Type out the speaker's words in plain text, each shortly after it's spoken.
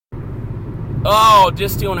Oh,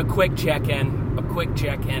 just doing a quick check-in.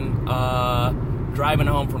 Driving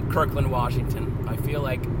home from Kirkland, Washington. I feel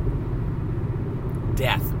like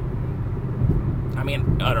death. I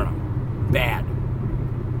mean, I don't know. Bad.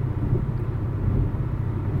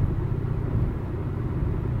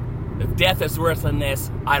 If death is worse than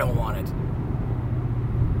this, I don't want it.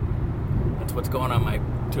 That's what's going on my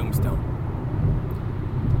tombstone.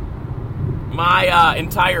 My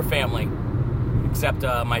entire family, except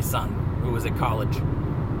my son, who was at college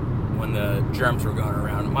when the germs were going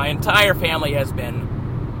around, my entire family has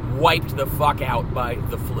been wiped the fuck out by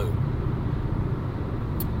the flu.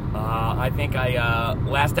 I think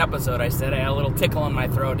last episode I said I had a little tickle in my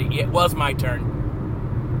throat. It was my turn.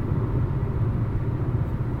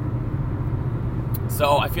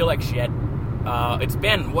 So I feel like shit. It's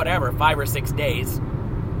been, 5 or 6 days.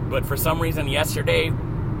 But for some reason yesterday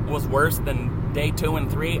was worse than day 2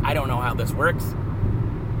 and 3. I don't know how this works.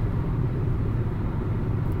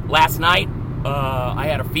 Last night, I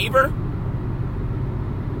had a fever.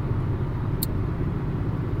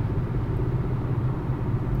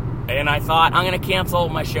 And I thought, I'm going to cancel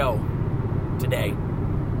my show today.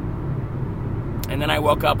 And then I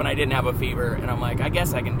woke up and I didn't have a fever. And I'm like, I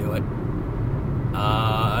guess I can do it.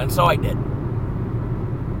 And so I did.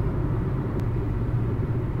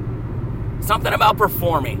 Something about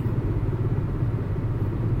performing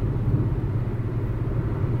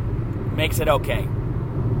makes it okay.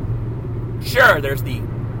 Sure, there's the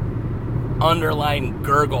underlying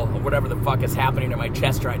gurgle of whatever the fuck is happening to my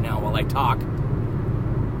chest right now while I talk.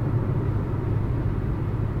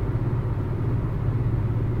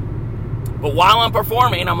 But while I'm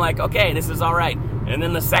performing, I'm like, okay, this is all right. And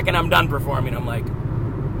then the second I'm done performing, I'm like,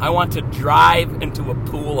 I want to drive into a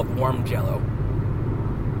pool of warm Jell-O.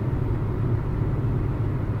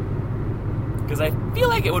 Because I feel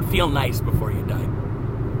like it would feel nice before you die.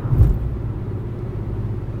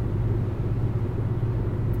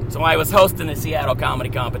 So I was hosting the Seattle comedy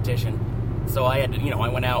competition. So I had to, I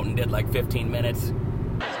went out and did like 15 minutes.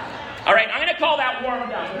 All right, I'm going to call that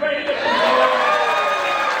warmed up. Ready to go?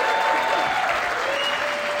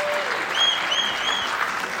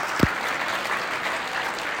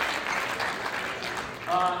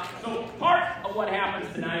 So part of what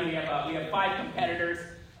happens tonight, we have 5 competitors,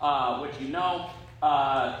 which you know.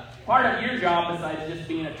 Part of your job, besides just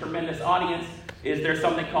being a tremendous audience, is there's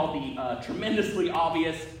something called the tremendously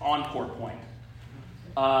obvious encore point.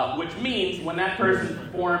 Which means when that person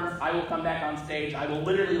performs, I will come back on stage, I will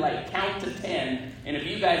literally count to 10, and if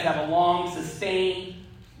you guys have a long, sustained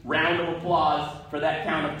round of applause for that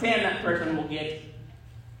count of 10, that person will get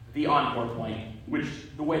the encore point, which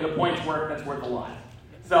the way the points work, that's worth a lot.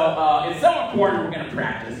 So it's so important we're going to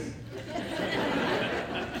practice.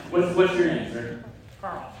 What's your name, sir?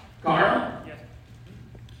 Carl. Carl? Yes.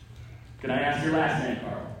 Can I ask your last name,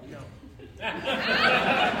 Carl? No.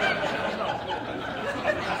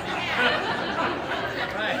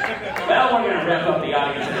 Well, we're going to wrap up the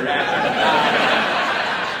audience interaction.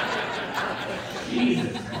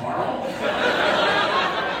 Jesus, Carl.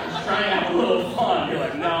 Just trying to have a little fun. You're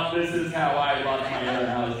like, no, this is how I lost my other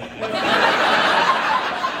house.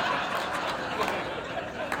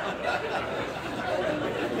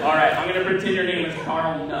 All right, I'm going to pretend your name is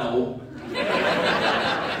Carl No.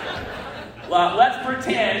 Well, let's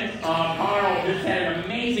pretend Carl just had an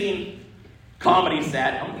amazing comedy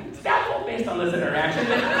set. It's all based on this interaction.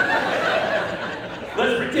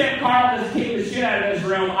 Let's pretend Carl just kicked the shit out of this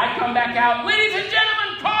room. I come back out. Ladies and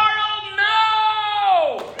gentlemen, Carl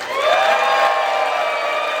No!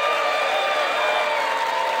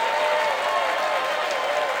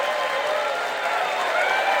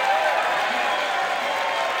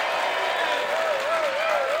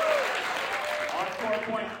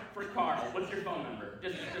 What's your phone number?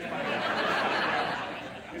 Just find out.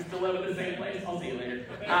 You still live at the same place? I'll see you later.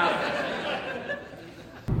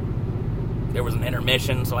 There was an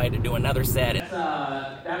intermission, so I had to do another set.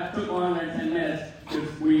 That took longer than 10 minutes.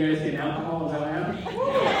 Were you guys getting alcohol? Is that what happened?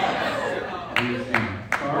 I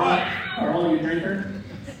understand. Carl, are you a drinker?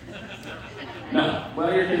 No.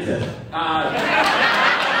 Well, you're consistent.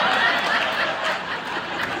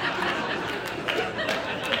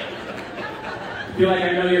 I feel like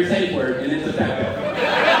I know your safe word, and it's effective.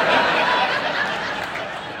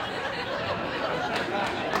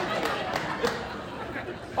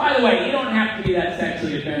 By the way, you don't have to be that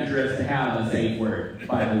sexually adventurous to have a safe word,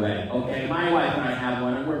 by the way, okay? My wife and I have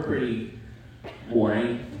one, and we're pretty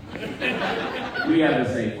boring. We have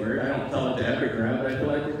a safe word. I don't tell it to every crowd, but I feel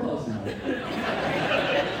like we're close now.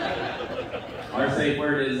 Our safe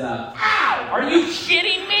word is, ow! Are you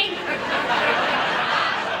shitting me?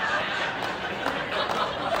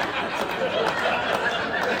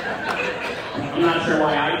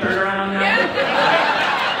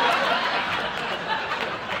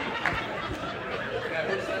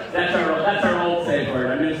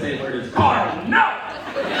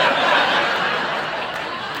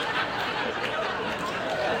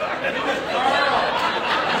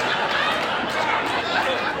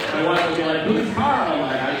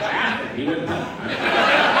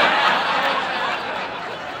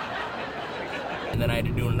 then I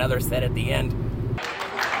had to do another set at the end.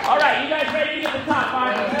 All right, you guys ready to get the top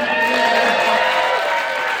 5?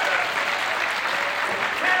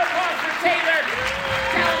 Round of applause for Taylor.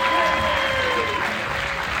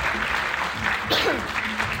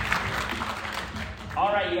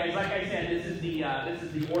 All right, you guys. Like I said, this is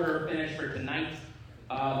the order of finish for tonight.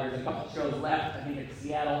 There's a couple shows left. I think it's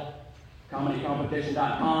Seattle,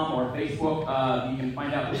 comedycompetition.com or Facebook. You can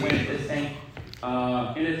find out who wins this thing.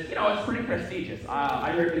 And it's pretty prestigious.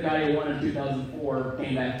 I heard the guy who won in 2004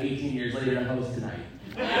 came back 18 years later to host tonight.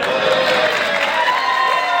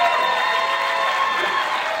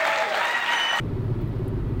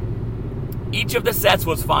 Each of the sets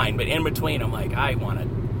was fine, but in between, I'm like, I want to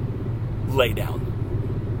lay down.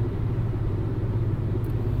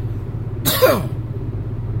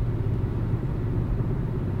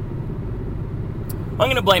 I'm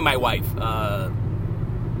going to blame my wife. I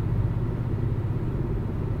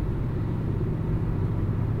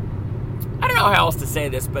don't know how else to say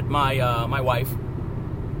this, but my wife,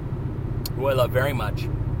 who I love very much,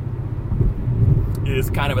 is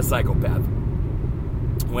kind of a psychopath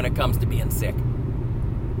when it comes to being sick.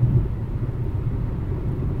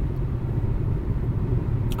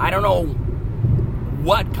 I don't know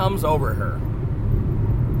what comes over her.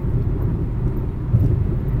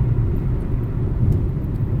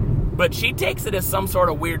 But she takes it as some sort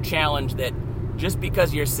of weird challenge that just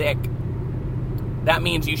because you're sick, that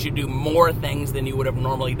means you should do more things than you would have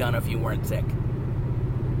normally done if you weren't sick.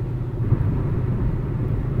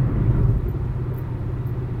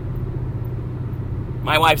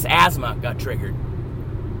 My wife's asthma got triggered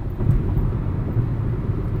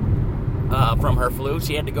from her flu.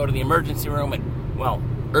 She had to go to the emergency room at,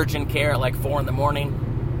 urgent care at like 4 in the morning.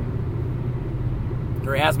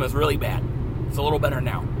 Her asthma's really bad. It's a little better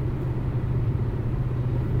now.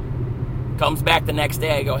 Comes back the next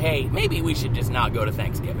day, I go, hey, maybe we should just not go to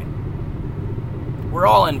Thanksgiving. We're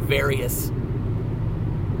all in various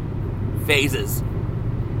phases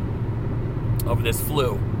of this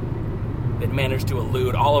flu that managed to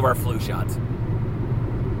elude all of our flu shots.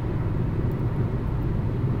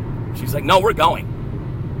 She's like, no, we're going.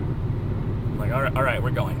 I'm like, all right, we're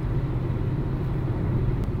going.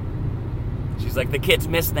 She's like, the kids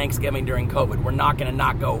missed Thanksgiving during COVID. We're not going to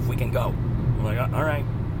not go if we can go. I'm like, all right.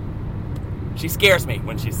 She scares me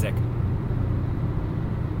when she's sick.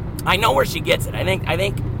 I know where she gets it. I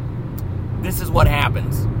think this is what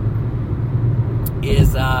happens.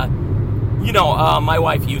 Is, my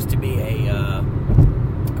wife used to be I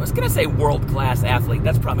was going to say world-class athlete.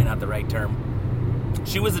 That's probably not the right term.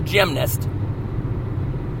 She was a gymnast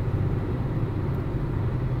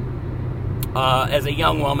as a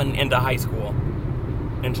young woman into high school.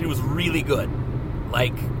 And she was really good.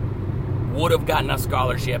 Like, would have gotten a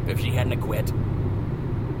scholarship if she hadn't quit.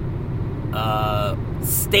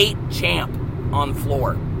 State champ on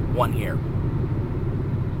floor one year.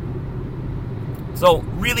 So,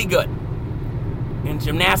 really good. And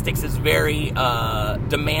gymnastics is very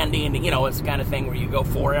demanding. It's the kind of thing where you go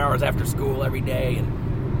 4 hours after school every day. And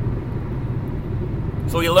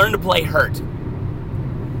so you learn to play hurt.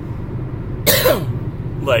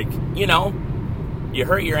 You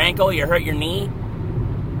hurt your ankle, you hurt your knee.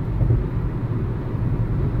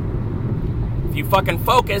 If you fucking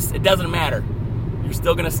focus, it doesn't matter. You're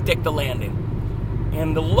still going to stick the landing.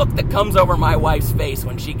 And the look that comes over my wife's face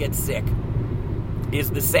when she gets sick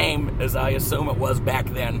is the same as I assume it was back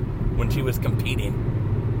then when she was competing.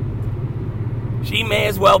 She may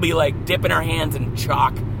as well be like dipping her hands in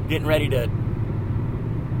chalk, getting ready to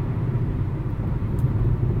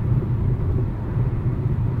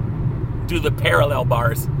do the parallel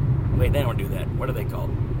bars. Wait, they don't do that. What are they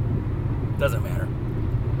called? Doesn't matter.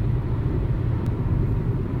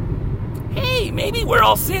 Hey, maybe we're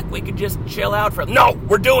all sick. We could just chill out for... No,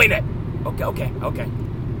 we're doing it. Okay.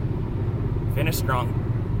 Finish strong.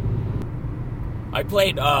 I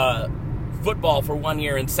played football for 1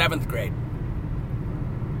 year in 7th grade.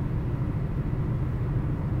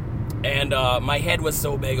 And my head was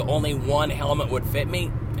so big, only one helmet would fit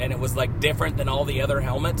me. And it was like different than all the other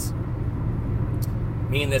helmets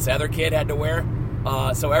me and this other kid had to wear.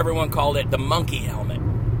 So everyone called it the monkey helmet.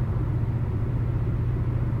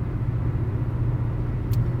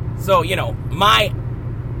 So, my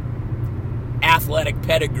athletic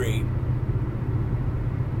pedigree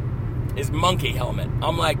is monkey helmet.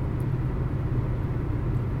 I'm like,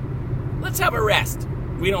 let's have a rest.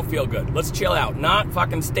 We don't feel good. Let's chill out. Not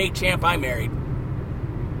fucking state champ I married.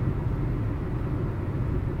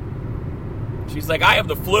 She's like, I have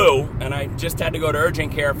the flu, and I just had to go to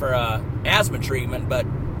urgent care for asthma treatment, but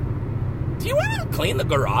do you want to clean the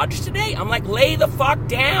garage today? I'm like, lay the fuck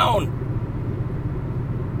down.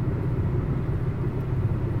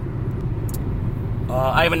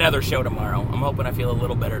 I have another show tomorrow. I'm hoping I feel a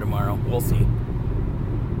little better tomorrow. We'll see.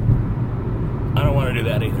 I don't want to do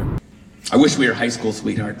that either. I wish we were high school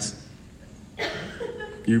sweethearts.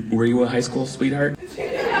 Were you a high school sweetheart? This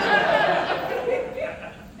is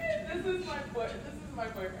my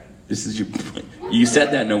boyfriend. This is your... You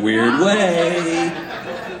said that in a weird way. This is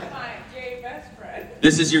my gay best friend.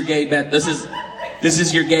 This is your gay This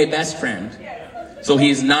is your gay best friend. Yes. So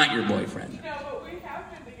he's not your boyfriend. No, but we have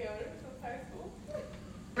been together since high school.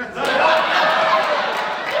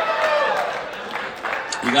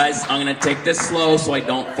 You guys, I'm gonna take this slow so I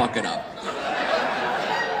don't fuck it up.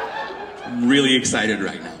 I'm really excited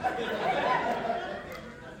right now.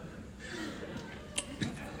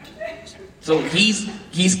 So he's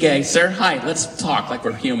gay. Sir, hi, let's talk like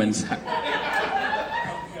we're humans.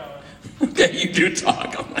 Okay, you do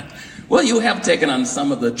talk. I'm like, well, you have taken on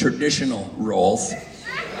some of the traditional roles.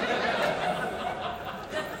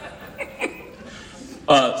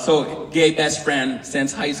 So gay best friend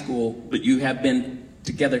since high school, but you have been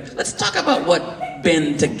together. Let's talk about what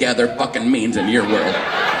been together fucking means in your world. We've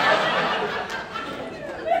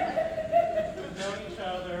known each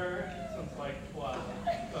other since like 12,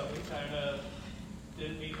 but we kind of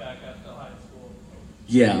did meet back after high school.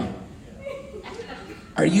 Yeah.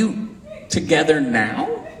 Are you together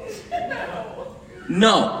now?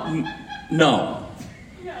 No. No.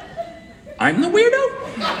 I'm the weirdo?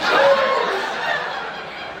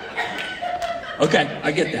 Okay,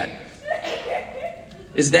 I get that.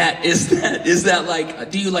 Is that like,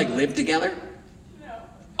 do you like live together? No.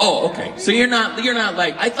 Oh, okay. So you're not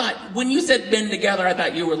like, I thought, when you said been together, I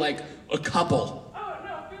thought you were like a couple. Oh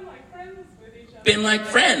no, been like friends with each other. Been like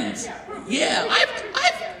friends. Yeah. Yeah,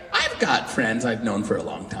 I've got friends I've known for a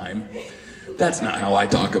long time. That's not how I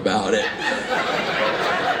talk about it.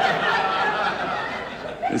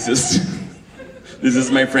 This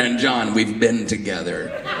is my friend John. We've been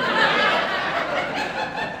together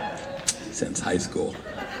since high school.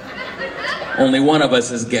 Only one of us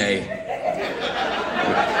is gay,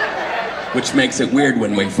 which makes it weird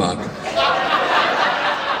when we fuck.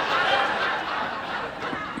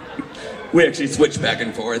 We actually switch back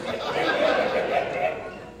and forth.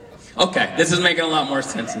 Okay, this is making a lot more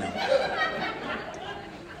sense now.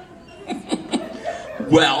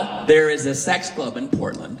 Well, there is a sex club in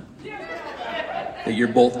Portland that you're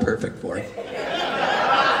both perfect for.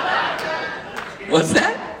 What's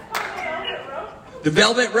that? The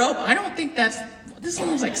Velvet Rope? I don't think this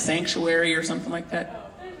one was like Sanctuary or something like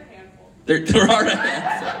that. There's a handful. There are a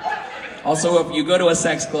handful. Also, if you go to a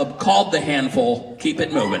sex club called The Handful, keep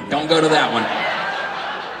it moving. Don't go to that one.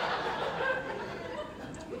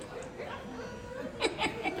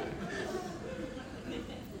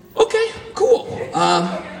 Okay, cool.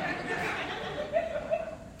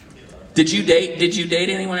 Did you date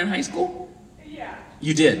anyone in high school? Yeah.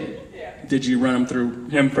 You did? Yeah. Did you run them through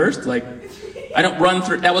him first? Like, I don't run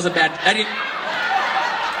through, that was a bad, I didn't.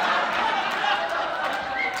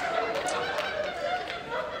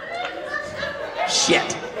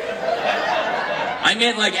 Shit. I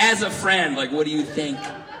meant like as a friend, like what do you think?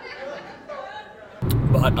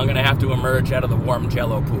 But I'm going to have to emerge out of the warm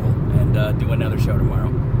Jell-O pool and do another show tomorrow.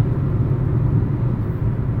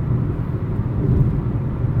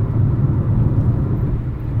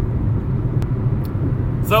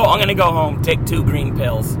 So I'm going to go home, take 2 green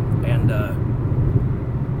pills, and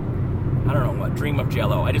I don't know what, dream of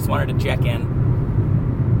Jell-O. I just wanted to check in.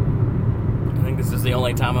 I think this is the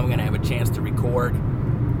only time I'm going to have a chance to record.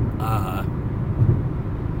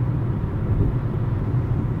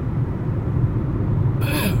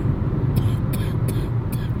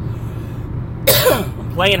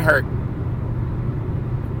 I'm playing hurt.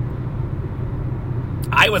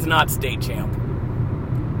 I was not state champ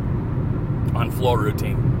on floor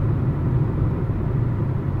routine.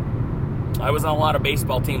 I was on a lot of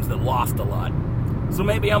baseball teams that lost a lot. So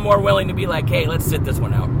maybe I'm more willing to be like, hey, let's sit this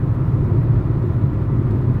one out.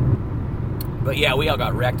 But yeah, we all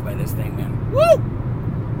got wrecked by this thing, man. Woo!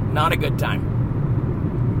 Not a good time.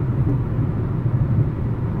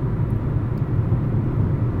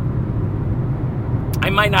 I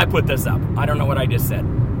might not put this up. I don't know what I just said.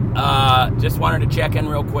 Just wanted to check in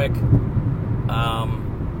real quick.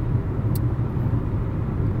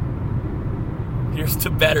 Here's to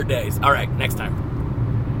better days. All right, next time.